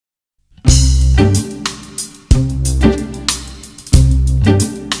Hi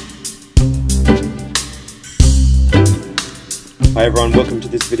everyone, welcome to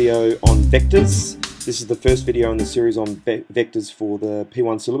this video on vectors. This is the first video in the series on vectors for the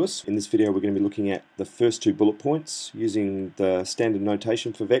P1 syllabus. In this video we're going to be looking at the first two bullet points using the standard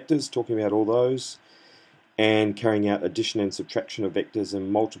notation for vectors, talking about all those, and carrying out addition and subtraction of vectors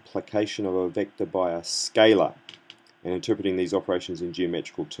and multiplication of a vector by a scalar, and interpreting these operations in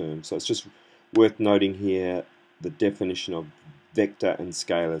geometrical terms. So it's just worth noting here the definition of vector and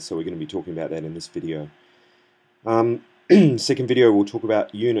scalar, so we're going to be talking about that in this video. Second video we'll talk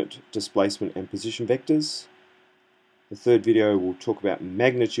about unit, displacement and position vectors. The third video we'll talk about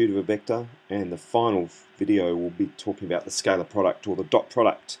magnitude of a vector, and the final video will be talking about the scalar product or the dot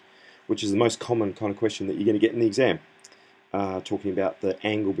product, which is the most common kind of question that you're going to get in the exam, talking about the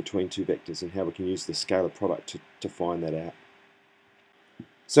angle between two vectors and how we can use the scalar product to find that out.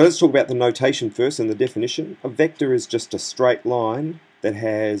 So let's talk about the notation first and the definition. A vector is just a straight line that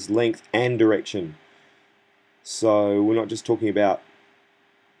has length and direction. So we're not just talking about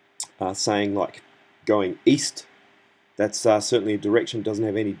saying like going east. That's certainly a direction, doesn't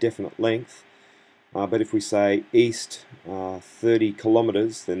have any definite length. But if we say east 30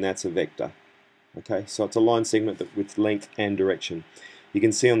 kilometers, then that's a vector. Okay, so it's a line segment with length and direction. You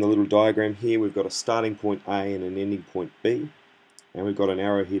can see on the little diagram here we've got a starting point A and an ending point B, and we've got an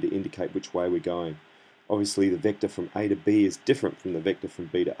arrow here to indicate which way we're going. Obviously the vector from A to B is different from the vector from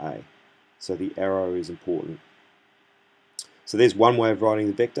B to A, so the arrow is important. So there's one way of writing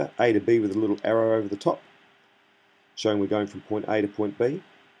the vector, A to B with a little arrow over the top, showing we're going from point A to point B.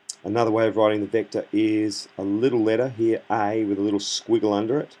 Another way of writing the vector is a little letter here, A, with a little squiggle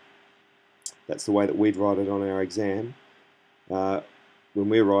under it. That's the way that we'd write it on our exam. When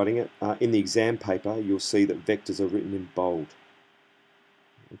we're writing it, in the exam paper, you'll see that vectors are written in bold.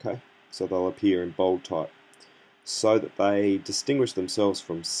 Okay, so they'll appear in bold type, so that they distinguish themselves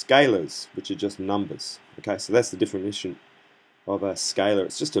from scalars, which are just numbers. Okay, so that's the definition of a scalar.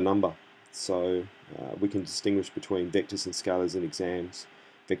 It's just a number. So we can distinguish between vectors and scalars in exams.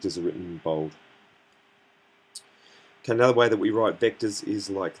 Vectors are written in bold. Okay, another way that we write vectors is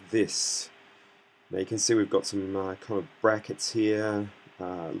like this. Now you can see we've got some kind of brackets here.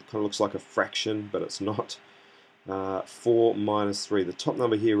 Kind of looks like a fraction, but it's not. 4 minus 3. The top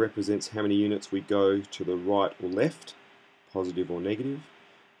number here represents how many units we go to the right or left, positive or negative.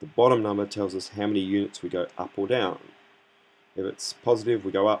 The bottom number tells us how many units we go up or down. If it's positive,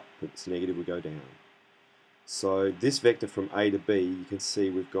 we go up. If it's negative, we go down. So this vector from A to B, you can see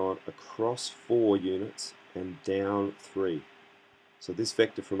we've gone across 4 units and down 3. So this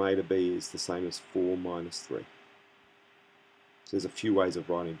vector from A to B is the same as 4 minus 3. So there's a few ways of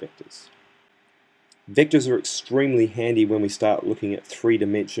writing vectors. Vectors are extremely handy when we start looking at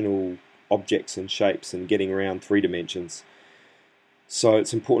three-dimensional objects and shapes and getting around 3 dimensions. So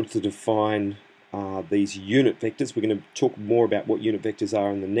it's important to define these unit vectors. We're going to talk more about what unit vectors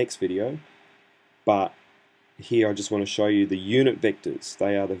are in the next video, but here I just want to show you the unit vectors.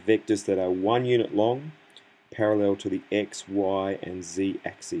 They are the vectors that are 1 unit long, parallel to the x, y and z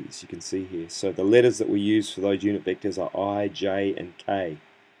axes. You can see here. So the letters that we use for those unit vectors are I, j and k.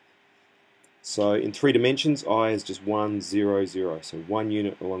 So in 3 dimensions, I is just 1, 0, 0. So 1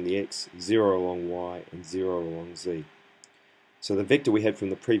 unit along the x, 0 along y and 0 along z. So the vector we had from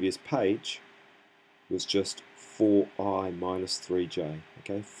the previous page was just 4i minus 3j.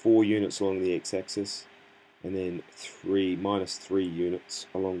 Okay, 4 units along the x-axis and then minus 3 units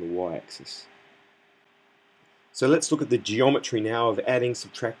along the y-axis. So let's look at the geometry now of adding,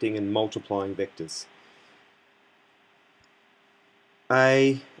 subtracting and multiplying vectors.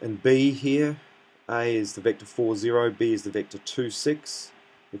 A and B here. A is the vector 4, 0, B is the vector 2, 6.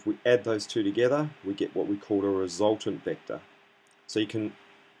 If we add those two together, we get what we call a resultant vector. So you can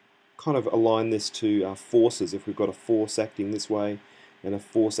kind of align this to forces. If we've got a force acting this way and a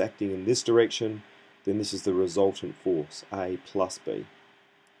force acting in this direction, then this is the resultant force, A plus B.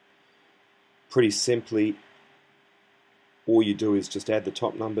 Pretty simply, all you do is just add the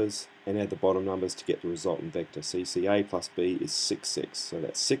top numbers and add the bottom numbers to get the resultant vector. So you see A plus B is 6, 6. So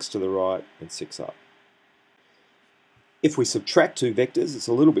that's 6 to the right and 6 up. If we subtract two vectors, it's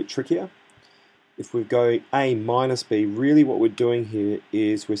a little bit trickier. If we go A minus B, really what we're doing here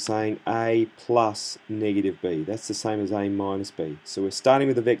is we're saying A plus negative B. That's the same as A minus B. So we're starting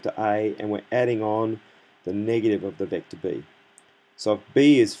with the vector A and we're adding on the negative of the vector B. So if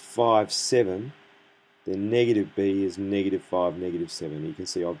B is 5, 7, then negative B is negative 5, negative 7. You can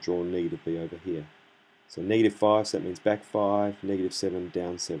see I've drawn negative B over here. So negative 5, so that means back 5, negative 7,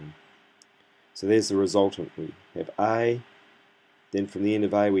 down 7. So there's the resultant. We have A, then from the end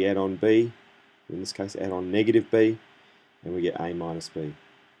of A we add on B, in this case add on negative b, and we get a minus b.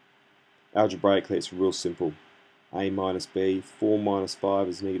 Algebraically it's real simple. A minus b, 4 minus 5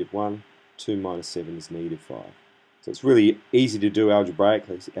 is negative 1, 2 minus 7 is negative 5. So it's really easy to do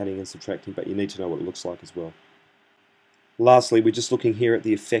algebraically, adding and subtracting, but you need to know what it looks like as well. Lastly, we're just looking here at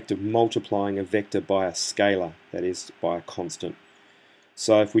the effect of multiplying a vector by a scalar, that is, by a constant.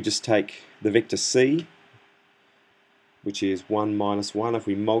 So if we just take the vector c, which is 1 minus 1, if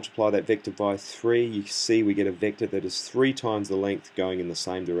we multiply that vector by 3, you see we get a vector that is 3 times the length going in the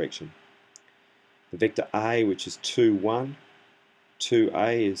same direction. The vector a, which is 2, 1,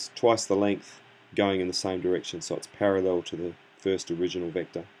 2a is twice the length going in the same direction, so it's parallel to the first original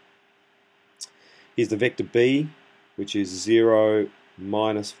vector. Here's the vector b, which is 0,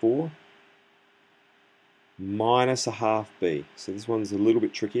 minus 4, minus a half b. So this one's a little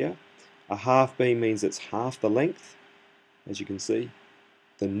bit trickier. A half b means it's half the length, as you can see.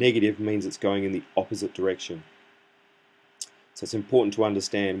 The negative means it's going in the opposite direction. So it's important to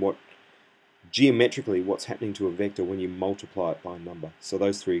understand geometrically what's happening to a vector when you multiply it by a number. So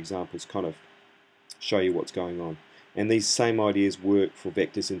those three examples kind of show you what's going on. And these same ideas work for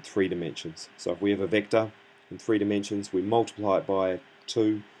vectors in 3 dimensions. So if we have a vector in 3 dimensions, we multiply it by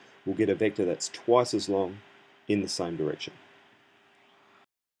 2, we'll get a vector that's twice as long in the same direction.